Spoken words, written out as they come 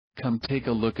Come take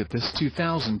a look at this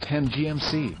 2010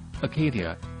 GMC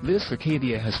Acadia. This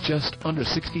Acadia has just under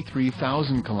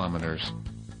 63,000 kilometers.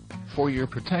 For your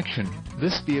protection,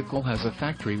 this vehicle has a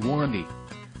factory warranty.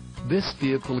 This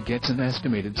vehicle gets an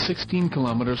estimated 16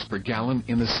 kilometers per gallon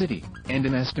in the city, and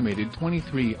an estimated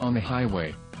 23 on the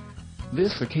highway.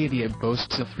 This Acadia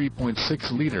boasts a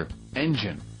 3.6-liter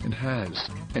engine, and has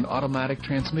an automatic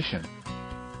transmission.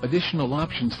 Additional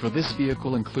options for this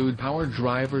vehicle include power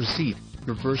driver's seat,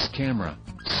 reverse camera,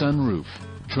 sunroof,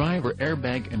 driver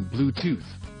airbag and Bluetooth.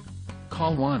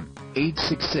 Call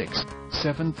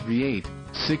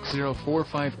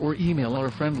 1-866-738-6045 or email our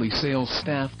friendly sales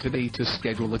staff today to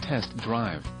schedule a test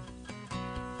drive.